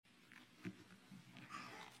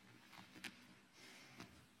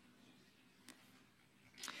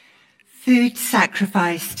Food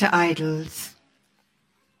sacrificed to idols.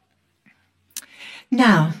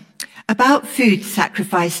 Now, about food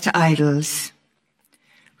sacrificed to idols.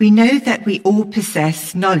 We know that we all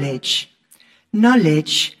possess knowledge.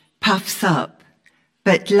 Knowledge puffs up,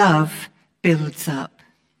 but love builds up.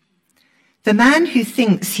 The man who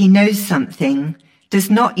thinks he knows something does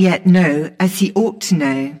not yet know as he ought to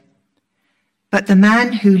know. But the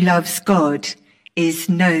man who loves God is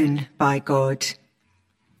known by God.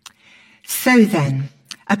 So then,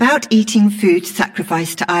 about eating food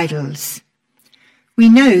sacrificed to idols. We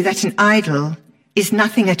know that an idol is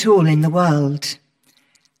nothing at all in the world,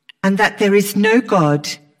 and that there is no God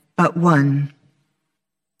but one.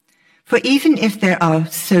 For even if there are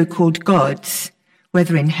so-called gods,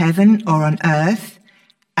 whether in heaven or on earth,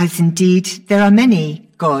 as indeed there are many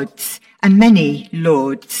gods and many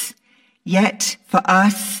lords, yet for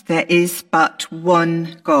us there is but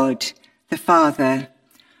one God, the Father,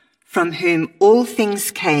 from whom all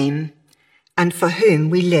things came and for whom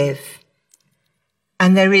we live.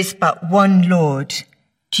 And there is but one Lord,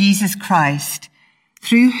 Jesus Christ,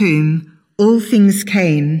 through whom all things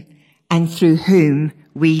came and through whom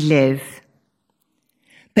we live.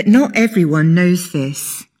 But not everyone knows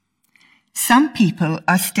this. Some people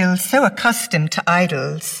are still so accustomed to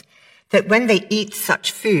idols that when they eat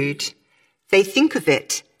such food, they think of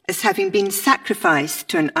it as having been sacrificed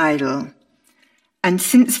to an idol. And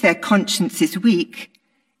since their conscience is weak,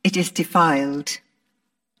 it is defiled.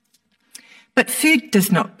 But food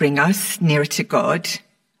does not bring us nearer to God.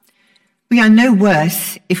 We are no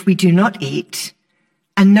worse if we do not eat,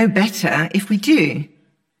 and no better if we do.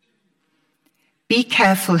 Be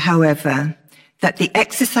careful, however, that the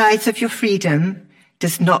exercise of your freedom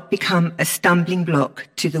does not become a stumbling block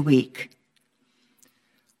to the weak.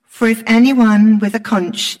 For if anyone with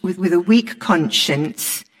a weak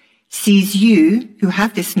conscience sees you, who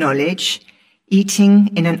have this knowledge, eating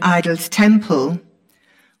in an idol's temple,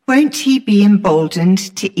 won't he be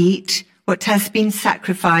emboldened to eat what has been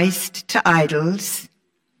sacrificed to idols?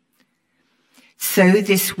 So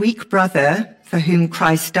this weak brother, for whom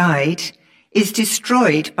Christ died, is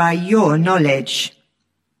destroyed by your knowledge.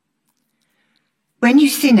 When you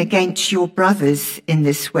sin against your brothers in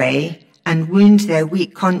this way and wound their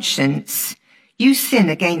weak conscience, you sin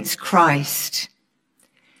against Christ.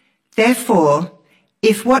 Therefore,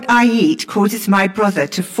 if what I eat causes my brother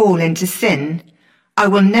to fall into sin, I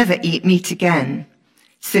will never eat meat again,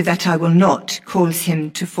 so that I will not cause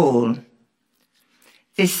him to fall.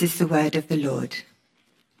 This is the word of the Lord.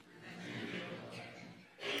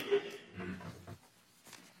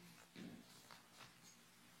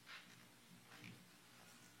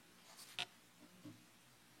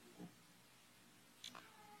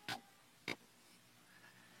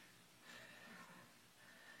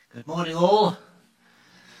 Good morning, all.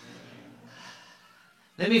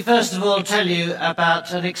 Let me first of all tell you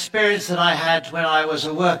about an experience that I had when I was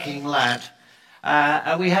a working lad.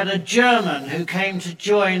 We had a German who came to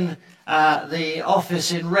join the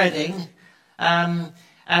office in Reading, and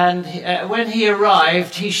when he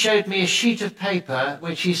arrived, he showed me a sheet of paper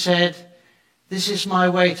which he said, "This is my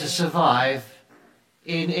way to survive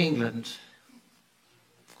in England."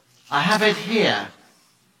 I have it here.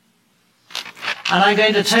 And I'm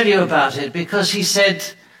going to tell you about it because he said,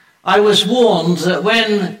 I was warned that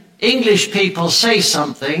when English people say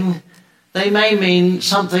something, they may mean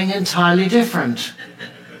something entirely different.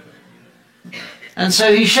 And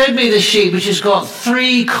so he showed me the sheet which has got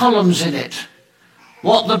 3 columns in it.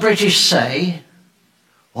 What the British say,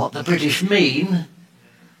 what the British mean,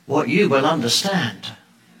 what you will understand.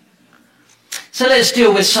 So let's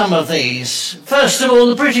deal with some of these. First of all,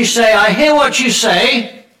 the British say, I hear what you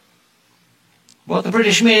say. What the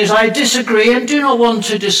British mean is, I disagree and do not want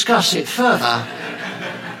to discuss it further.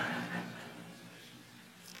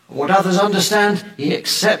 What others understand, he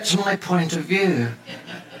accepts my point of view.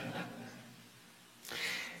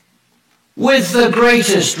 With the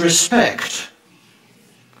greatest respect,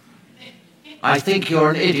 I think you're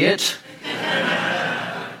an idiot.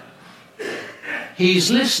 He's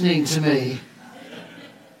listening to me.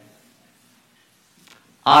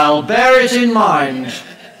 I'll bear it in mind.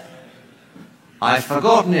 I've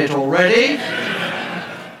forgotten it already.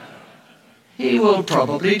 He will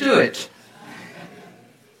probably do it.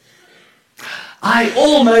 I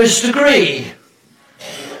almost agree.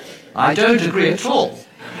 I don't agree at all.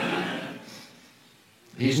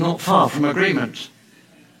 He's not far from agreement.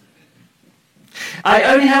 I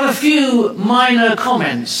only have a few minor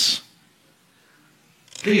comments.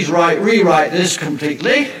 Please rewrite this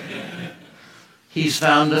completely. He's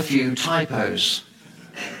found a few typos.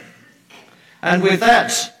 And with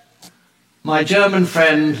that, my German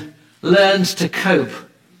friend learned to cope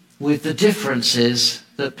with the differences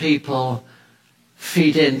that people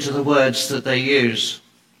feed into the words that they use.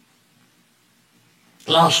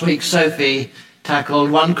 Last week, Sophie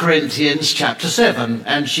tackled 1 Corinthians chapter 7,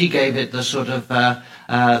 and she gave it the sort of the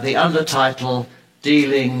undertitle,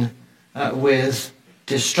 Dealing with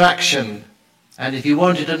Distraction. And if you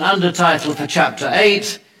wanted an undertitle for chapter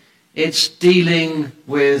 8, it's Dealing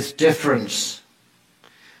with Difference.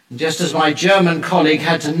 And just as my German colleague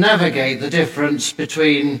had to navigate the difference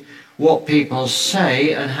between what people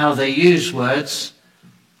say and how they use words,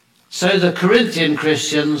 so the Corinthian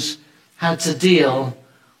Christians had to deal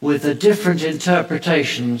with the different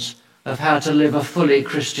interpretations of how to live a fully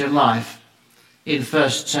Christian life in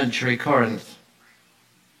first century Corinth.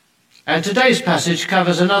 And today's passage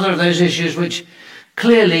covers another of those issues which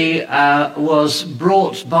clearly was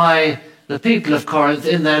brought by the people of Corinth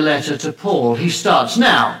in their letter to Paul. He starts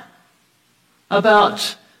now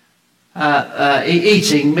about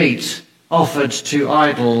eating meat offered to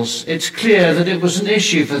idols. It's clear that it was an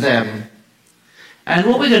issue for them. And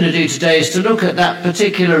what we're going to do today is to look at that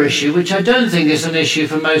particular issue, which I don't think is an issue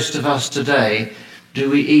for most of us today. Do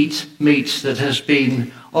we eat meat that has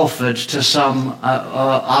been offered to some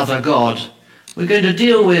other god? We're going to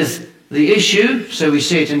deal with the issue, so we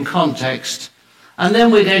see it in context, and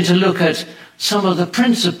then we're going to look at some of the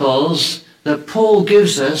principles that Paul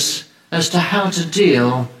gives us as to how to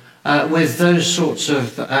deal with those sorts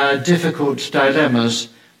of difficult dilemmas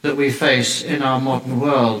that we face in our modern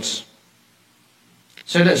worlds.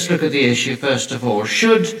 So let's look at the issue first of all.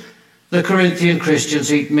 Should the Corinthian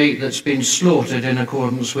Christians eat meat that's been slaughtered in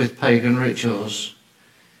accordance with pagan rituals?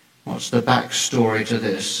 What's the backstory to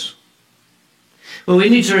this? Well, we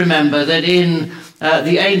need to remember that in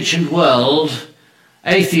the ancient world,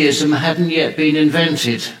 atheism hadn't yet been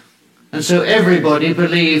invented. And so everybody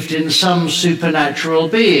believed in some supernatural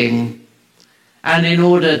being. And in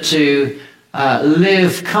order to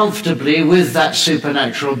live comfortably with that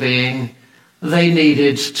supernatural being, they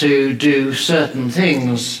needed to do certain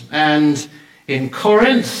things. And in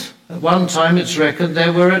Corinth, at one time it's reckoned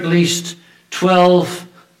there were at least 12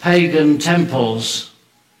 pagan temples,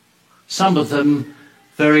 some of them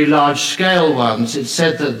very large-scale ones. It's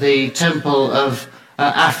said that the temple of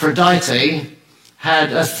Aphrodite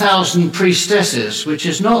had 1,000 priestesses, which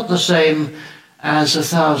is not the same as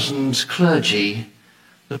 1,000 clergy.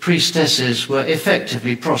 The priestesses were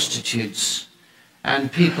effectively prostitutes,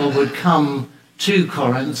 and people would come to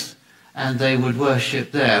Corinth and they would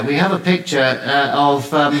worship there. We have a picture of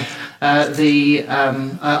the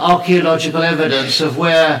archaeological evidence of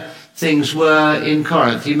where things were in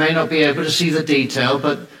Corinth. You may not be able to see the detail,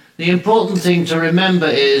 but the important thing to remember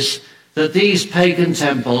is that these pagan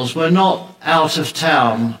temples were not out of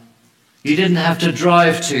town. You didn't have to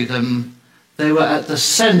drive to them. They were at the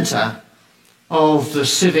center of the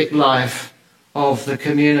civic life of the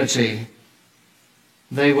community.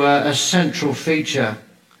 They were a central feature.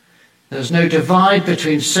 There's no divide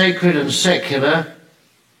between sacred and secular.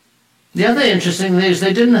 The other interesting thing is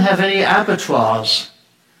they didn't have any abattoirs.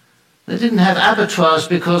 They didn't have abattoirs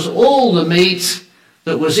because all the meat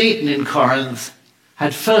that was eaten in Corinth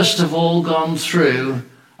had first of all gone through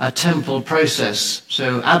a temple process.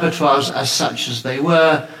 So abattoirs, as such as they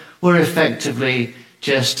were effectively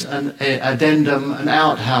just an addendum, an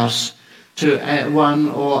outhouse to one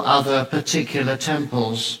or other particular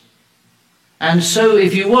temples. And so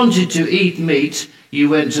if you wanted to eat meat, you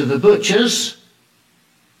went to the butcher's,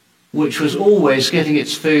 which was always getting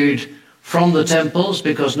its food from the temples,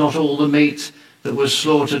 because not all the meat that was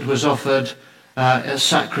slaughtered was offered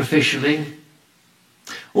sacrificially.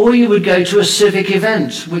 Or you would go to a civic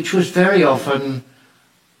event, which was very often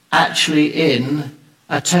actually in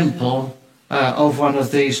a temple of one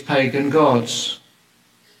of these pagan gods.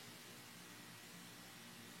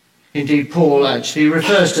 Indeed, Paul actually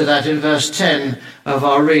refers to that in verse 10 of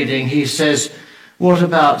our reading. He says, what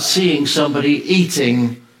about seeing somebody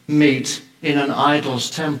eating meat in an idol's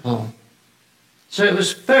temple? So it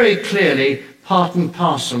was very clearly part and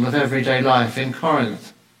parcel of everyday life in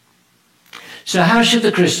Corinth. So how should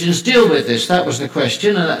the Christians deal with this? That was the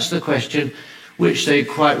question, and that's the question which they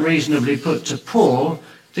quite reasonably put to Paul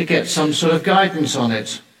to get some sort of guidance on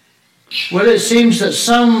it. Well, it seems that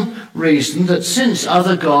some reason that since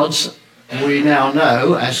other gods, we now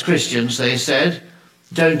know, as Christians, they said,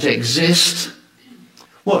 don't exist,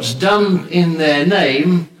 what's done in their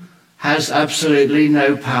name has absolutely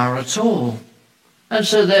no power at all. And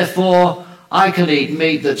so therefore, I can eat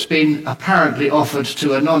meat that's been apparently offered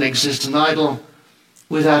to a non-existent idol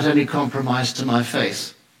without any compromise to my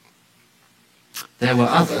faith. There were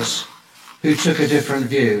others who took a different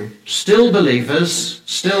view. Still believers,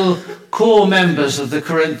 still core members of the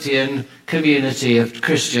Corinthian community of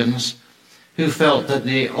Christians who felt that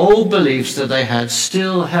the old beliefs that they had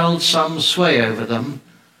still held some sway over them,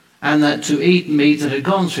 and that to eat meat that had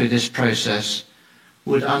gone through this process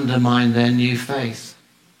would undermine their new faith.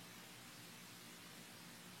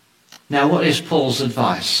 Now, what is Paul's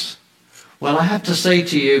advice? Well, I have to say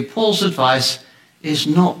to you, Paul's advice is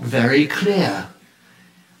not very clear.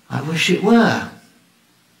 I wish it were.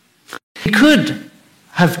 He could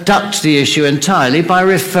have ducked the issue entirely by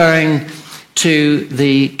referring to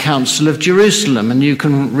the Council of Jerusalem, and you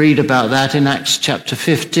can read about that in Acts chapter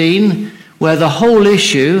 15, where the whole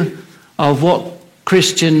issue of what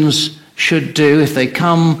Christians should do if they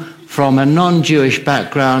come from a non-Jewish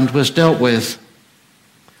background was dealt with.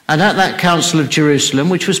 And at that Council of Jerusalem,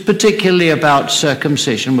 which was particularly about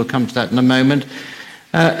circumcision, we'll come to that in a moment,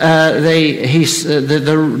 the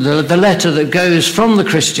letter that goes from the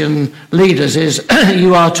Christian leaders is,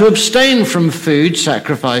 you are to abstain from food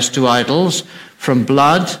sacrificed to idols, from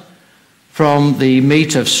blood, from the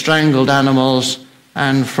meat of strangled animals,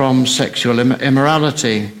 and from sexual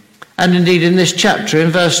immorality. And indeed in this chapter, in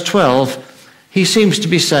verse 12, he seems to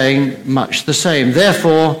be saying much the same.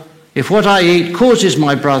 Therefore, if what I eat causes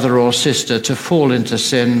my brother or sister to fall into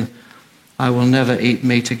sin, I will never eat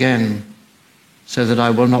meat again, so that I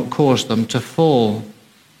will not cause them to fall.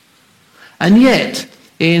 And yet,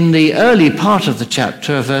 in the early part of the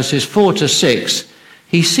chapter, verses 4 to 6,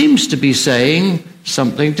 he seems to be saying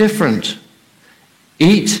something different.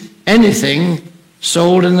 Eat anything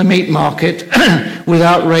sold in the meat market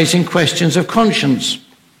without raising questions of conscience.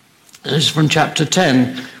 This is from chapter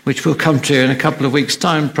 10, which we'll come to in a couple of weeks'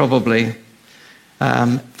 time, probably.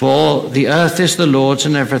 For the earth is the Lord's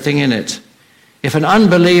and everything in it. If an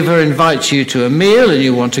unbeliever invites you to a meal and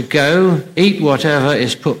you want to go, eat whatever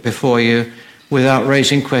is put before you without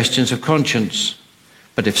raising questions of conscience.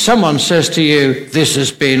 But if someone says to you, this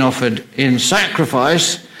has been offered in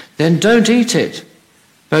sacrifice, then don't eat it,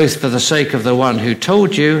 both for the sake of the one who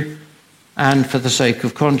told you and for the sake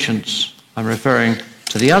of conscience. I'm referring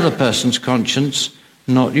to the other person's conscience,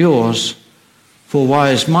 not yours. For why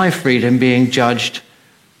is my freedom being judged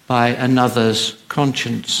by another's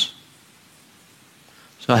conscience?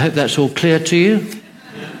 So I hope that's all clear to you.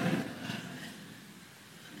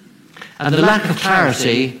 And the lack of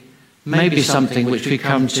clarity may be something which we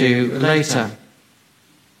come to later.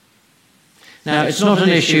 Now, it's not an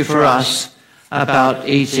issue for us about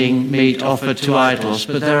eating meat offered to idols,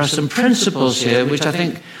 but there are some principles here which I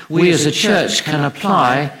think we as a church can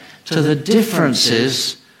apply to the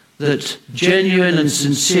differences that genuine and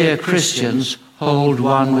sincere Christians hold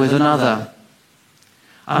one with another.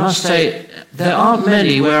 I must say, there aren't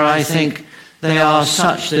many where I think they are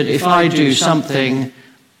such that if I do something,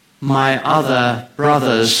 my other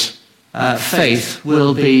brother's faith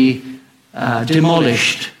will be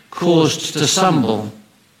demolished, caused to stumble.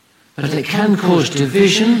 But it can cause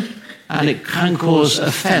division and it can cause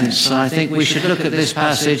offence. And I think we should look at this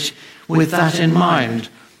passage with that in mind,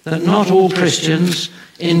 that not all Christians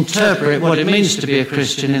interpret what it means to be a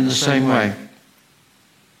Christian in the same way.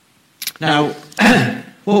 Now,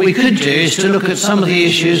 what we could do is to look at some of the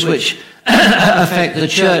issues which affect the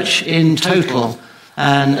church in total,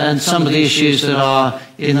 and some of the issues that are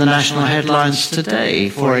in the national headlines today,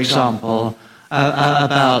 for example,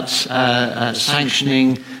 about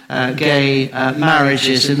sanctioning gay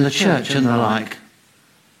marriages in the church and the like.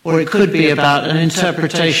 Or it could be about an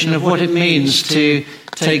interpretation of what it means to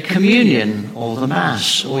take communion or the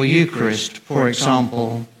Mass or Eucharist, for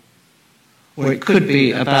example. Or it could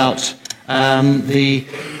be about the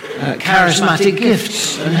charismatic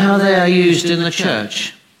gifts and how they are used in the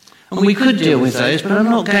church. And we could deal with those, but I'm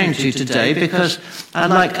not going to today because I'd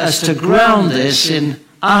like us to ground this in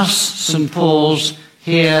us, St. Paul's,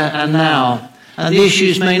 here and now. And the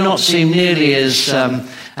issues may not seem nearly as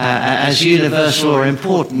universal or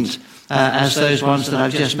important as those ones that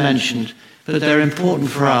I've just mentioned, but they're important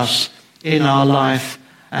for us in our life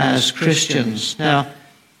as Christians. Now,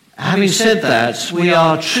 having said that, we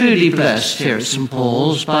are truly blessed here at St.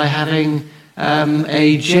 Paul's by having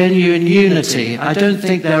a genuine unity. I don't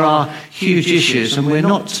think there are huge issues, and we're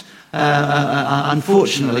not,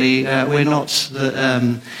 unfortunately, we're not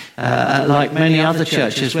like many other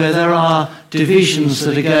churches where there are divisions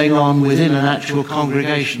that are going on within an actual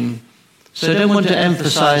congregation. So I don't want to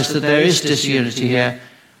emphasize that there is disunity here,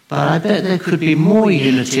 but I bet there could be more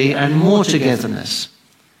unity and more togetherness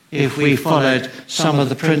if we followed some of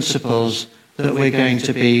the principles that we're going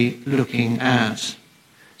to be looking at.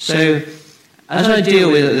 So, as I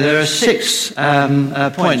deal with it, there are 6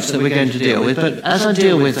 points that we're going to deal with, but as I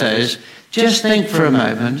deal with those, just think for a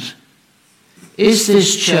moment, is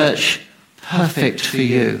this church perfect for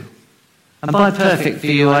you? And by perfect for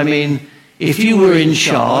you, I mean, if you were in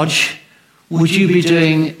charge, would you be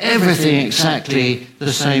doing everything exactly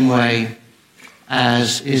the same way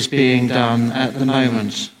as is being done at the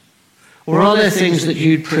moment? Or are there things that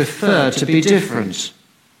you'd prefer to be different?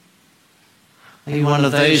 Are you one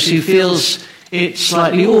of those who feels it's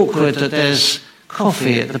slightly awkward that there's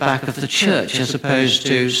coffee at the back of the church as opposed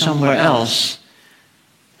to somewhere else?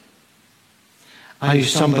 Are you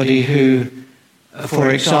somebody who, for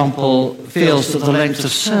example, feels that the length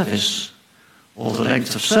of service or the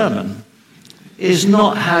length of sermon is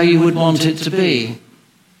not how you would want it to be?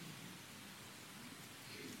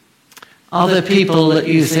 Are there people that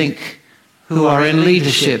you think who are in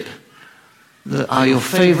leadership that are your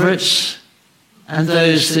favourites, and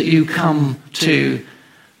those that you come to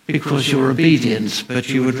because you're obedient, but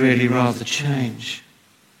you would really rather change?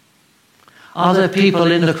 Are there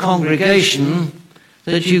people in the congregation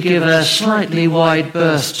that you give a slightly wide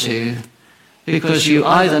berth to because you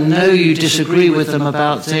either know you disagree with them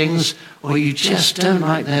about things or you just don't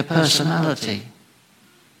like their personality?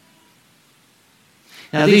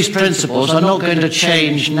 Now, these principles are not going to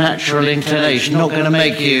change natural inclination, not going to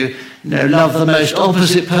make you, love the most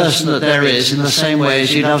opposite person that there is in the same way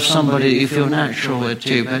as you love somebody that you feel natural with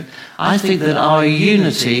too. But I think that our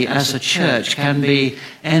unity as a church can be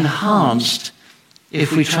enhanced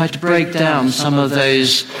if we try to break down some of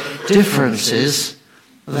those differences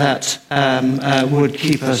that would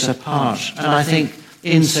keep us apart. And I think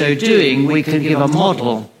in so doing, we can give a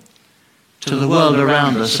model to the world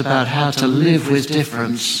around us about how to live with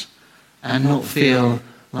difference and not feel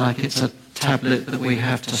like it's a tablet that we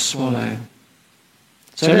have to swallow.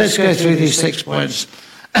 So let's go through these 6 points,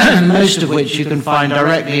 most of which you can find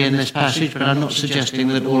directly in this passage, but I'm not suggesting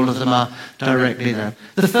that all of them are directly there.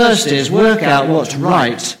 The first is, work out what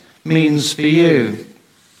right means for you.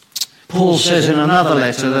 Paul says in another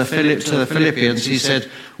letter to the Philippians, he said,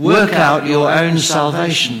 work out your own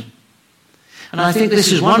salvation. And I think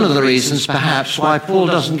this is one of the reasons, perhaps, why Paul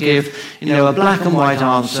doesn't give, a black and white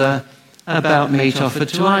answer about meat offered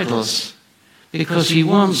to idols. Because he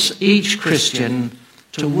wants each Christian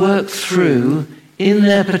to work through, in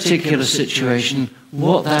their particular situation,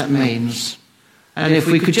 what that means. And if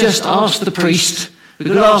we could just ask the priest, we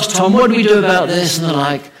could ask Tom, what do we do about this and the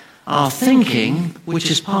like, our thinking, which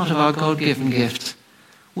is part of our God-given gift,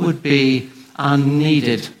 would be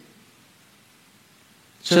unneeded.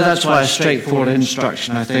 So that's why a straightforward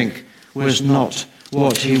instruction, I think, was not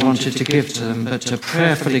what he wanted to give to them, but to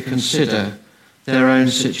prayerfully consider their own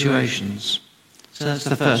situations. So that's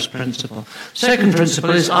the first principle. Second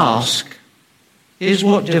principle is ask, is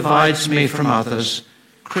what divides me from others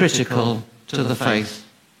critical to the faith?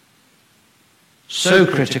 So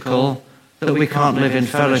critical that we can't live in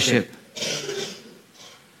fellowship.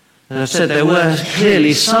 As I said, there were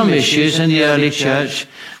clearly some issues in the early church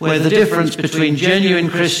where the difference between genuine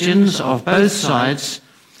Christians of both sides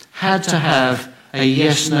had to have a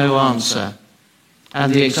yes-no answer.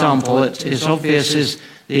 And the example that is obvious is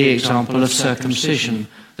the example of circumcision.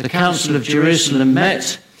 The Council of Jerusalem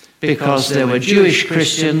met because there were Jewish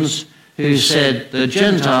Christians who said the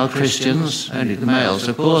Gentile Christians, only the males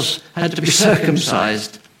of course, had to be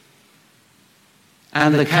circumcised.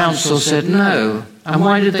 And the council said no. And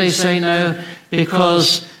why did they say no?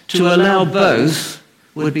 Because to allow both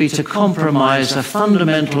would be to compromise a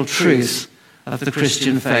fundamental truth of the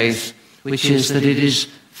Christian faith, which is that it is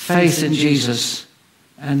faith in Jesus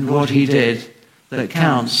and what he did that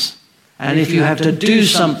counts. And if you have to do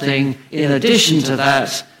something in addition to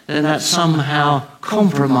that, then that somehow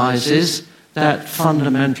compromises that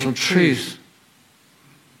fundamental truth.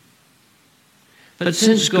 But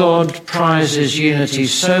since God prizes unity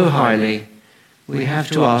so highly, we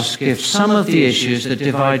have to ask if some of the issues that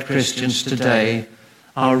divide Christians today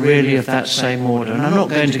are really of that same order. And I'm not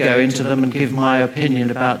going to go into them and give my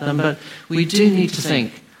opinion about them, but we do need to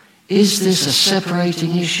think, is this a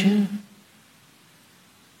separating issue?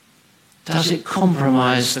 Does it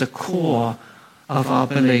compromise the core of our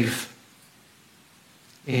belief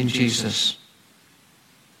in Jesus?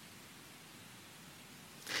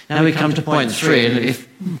 Now we come to point 3, and if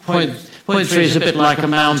point 3 is a bit like a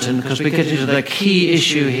mountain, because we get into the key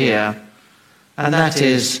issue here, and that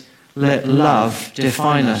is, let love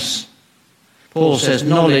define us. Paul says,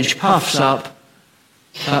 knowledge puffs up,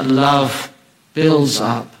 but love builds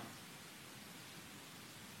up.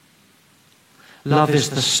 Love is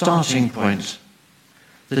the starting point.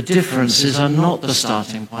 The differences are not the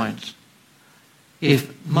starting point.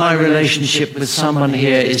 If my relationship with someone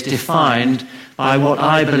here is defined by what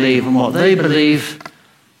I believe and what they believe,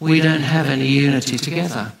 we don't have any unity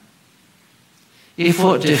together. If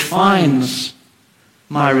what defines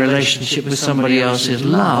my relationship with somebody else is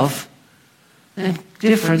love, then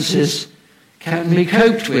differences can be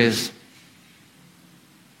coped with.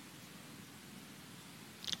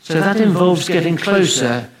 So that involves getting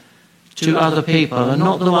closer to other people and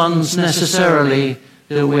not the ones necessarily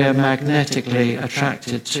that we're magnetically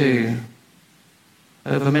attracted to.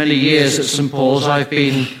 Over many years at St. Paul's, I've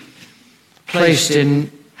been placed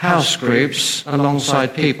in house groups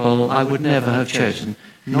alongside people I would never have chosen.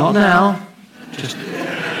 Not now, just...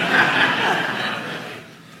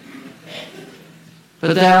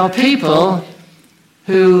 But there are people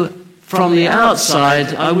who, from the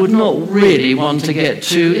outside, I would not really want to get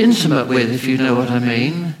too intimate with, if you know what I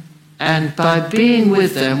mean. And by being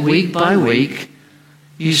with them week by week,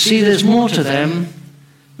 you see there's more to them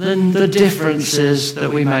than the differences that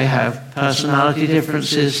we may have. Personality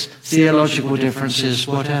differences, theological differences,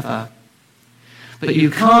 whatever. But you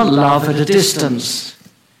can't love at a distance.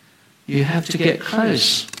 You have to get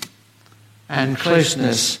close. And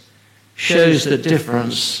closeness shows that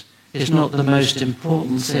difference is not the most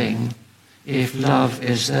important thing if love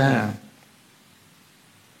is there.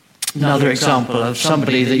 Another example of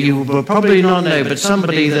somebody that you will probably not know, but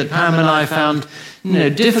somebody that Pam and I found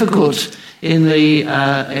difficult in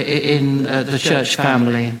the church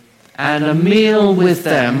family. And a meal with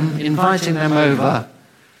them, inviting them over,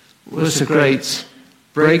 was a great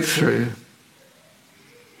breakthrough.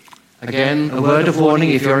 Again, a word of warning,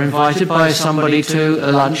 if you're invited by somebody to a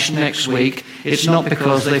lunch next week, it's not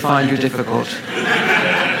because they find you difficult.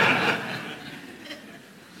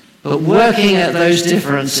 But working at those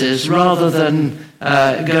differences rather than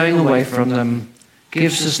going away from them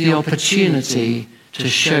gives us the opportunity to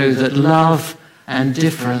show that love and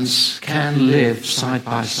difference can live side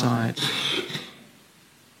by side.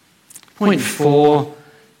 Point 4,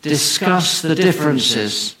 discuss the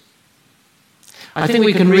differences. I think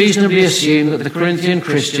we can reasonably assume that the Corinthian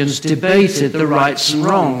Christians debated the rights and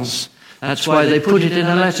wrongs. That's why they put it in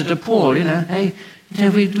a letter to Paul, hey,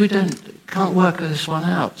 we can't work this one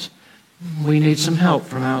out. We need some help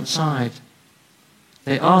from outside.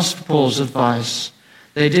 They asked for Paul's advice.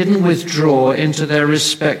 They didn't withdraw into their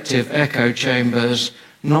respective echo chambers,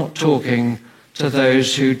 not talking to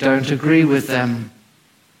those who don't agree with them.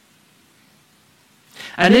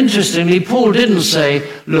 And interestingly, Paul didn't say,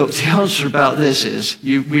 look, the answer about this is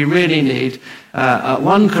we really need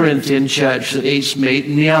one Corinthian church that eats meat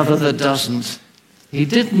and the other that doesn't. He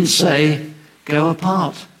didn't say, go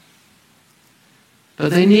apart.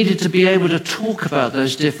 But they needed to be able to talk about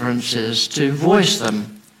those differences, to voice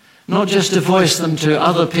them. Not just to voice them to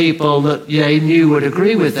other people that they knew would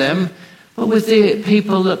agree with them, but with the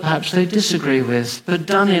people that perhaps they disagree with, but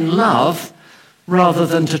done in love rather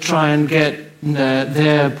than to try and get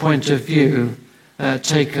their point of view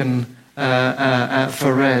taken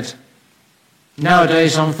for read.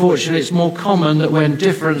 Nowadays, unfortunately, it's more common that when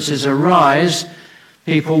differences arise,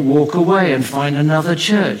 people walk away and find another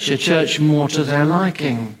church, a church more to their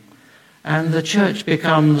liking. And the church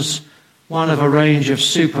becomes one of a range of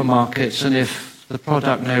supermarkets, and if the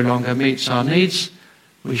product no longer meets our needs,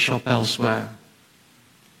 we shop elsewhere.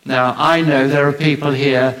 Now, I know there are people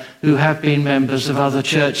here who have been members of other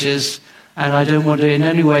churches, and I don't want to in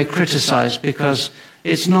any way criticize, because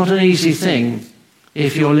it's not an easy thing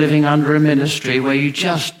if you're living under a ministry where you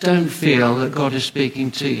just don't feel that God is speaking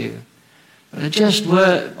to you. But I just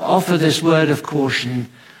offer this word of caution.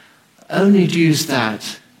 Only use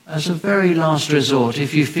that as a very last resort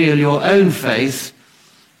if you feel your own faith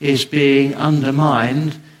is being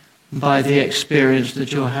undermined by the experience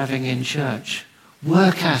that you're having in church.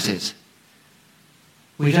 Work at it.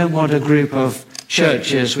 We don't want a group of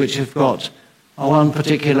churches which have got one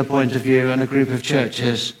particular point of view and a group of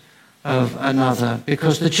churches of another,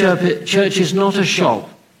 because the church is not a shop.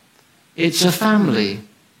 It's a family.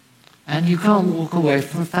 And you can't walk away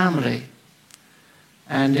from family.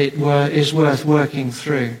 And it is worth working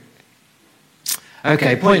through.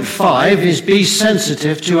 Okay, point 5 is be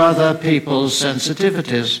sensitive to other people's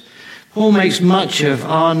sensitivities. Paul makes much of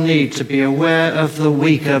our need to be aware of the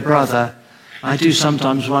weaker brother. I do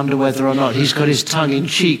sometimes wonder whether or not he's got his tongue in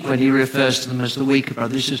cheek when he refers to them as the weaker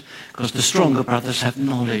brother. This is because the stronger brothers have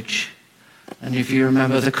knowledge. And if you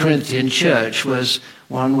remember, the Corinthian church was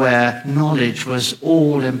one where knowledge was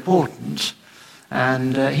all important.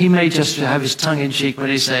 And he may just have his tongue in cheek when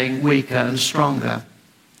he's saying weaker and stronger.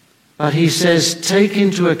 But he says, take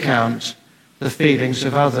into account the feelings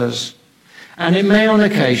of others. And it may on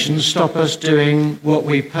occasion stop us doing what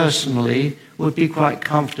we personally would be quite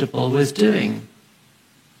comfortable with doing.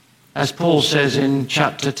 As Paul says in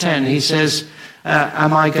chapter 10, he says,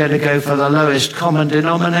 Am I going to go for the lowest common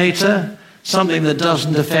denominator? Something that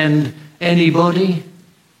doesn't offend anybody?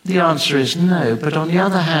 The answer is no. But on the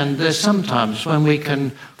other hand, there's sometimes when we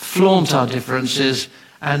can flaunt our differences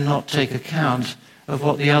and not take account of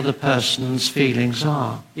what the other person's feelings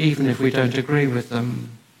are, even if we don't agree with them.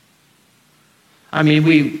 I mean,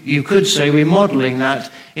 you could say we're modelling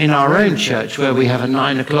that in our own church, where we have a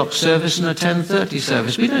 9 o'clock service and a 10:30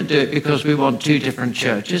 service. We don't do it because we want two different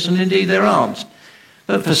churches, and indeed there aren't.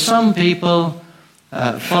 But for some people,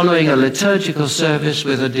 following a liturgical service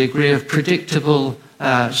with a degree of predictable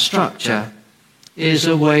structure is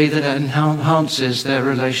a way that enhances their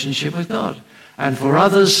relationship with God. And for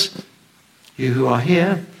others, you who are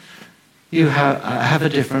here, you have a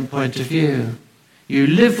different point of view. You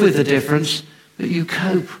live with the difference, but you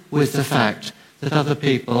cope with the fact that other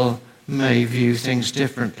people may view things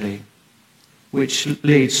differently, which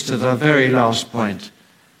leads to the very last point.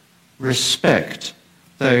 Respect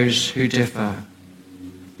those who differ.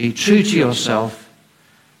 Be true to yourself,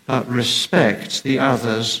 but respect the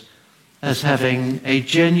others as having a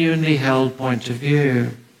genuinely held point of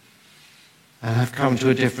view and have come to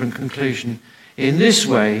a different conclusion. In this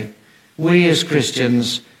way, we as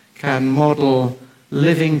Christians can model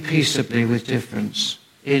living peaceably with difference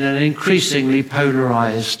in an increasingly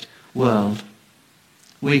polarized world.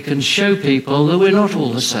 We can show people that we're not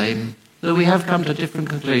all the same, that we have come to different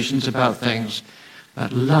conclusions about things,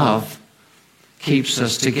 but love keeps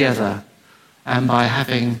us together. And by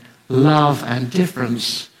having love and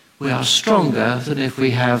difference, we are stronger than if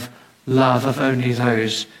we have love of only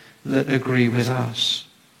those that agree with us.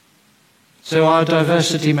 So our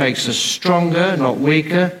diversity makes us stronger, not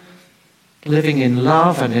weaker. Living in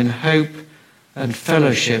love and in hope and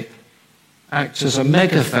fellowship acts as a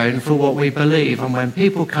megaphone for what we believe. And when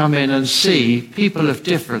people come in and see people of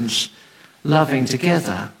difference loving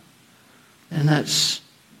together, then that's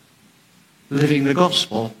living the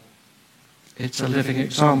gospel. It's a living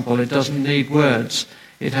example. It doesn't need words.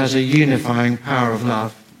 It has a unifying power of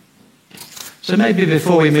love. So maybe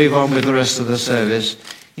before we move on with the rest of the service,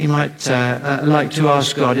 you might like to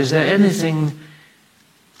ask God, is there anything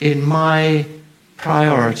in my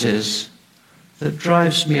priorities that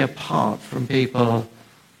drives me apart from people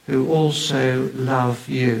who also love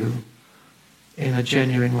you in a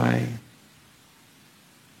genuine way?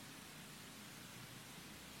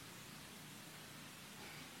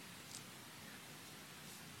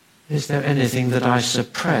 Is there anything that I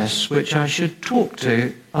suppress which I should talk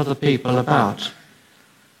to other people about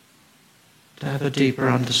to have a deeper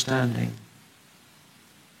understanding?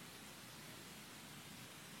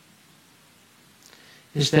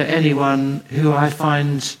 Is there anyone who I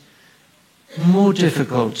find more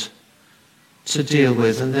difficult to deal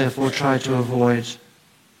with and therefore try to avoid?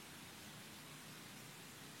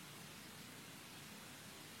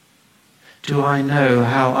 Do I know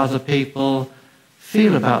how other people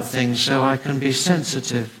feel about things so I can be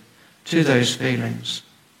sensitive to those feelings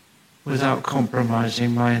without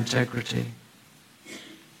compromising my integrity?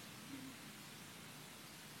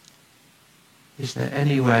 Is there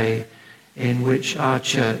any way in which our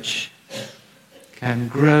church can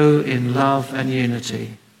grow in love and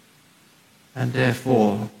unity and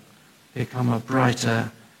therefore become a brighter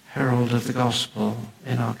herald of the gospel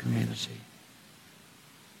in our community?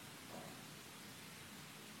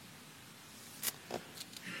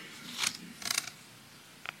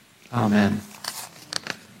 Amen.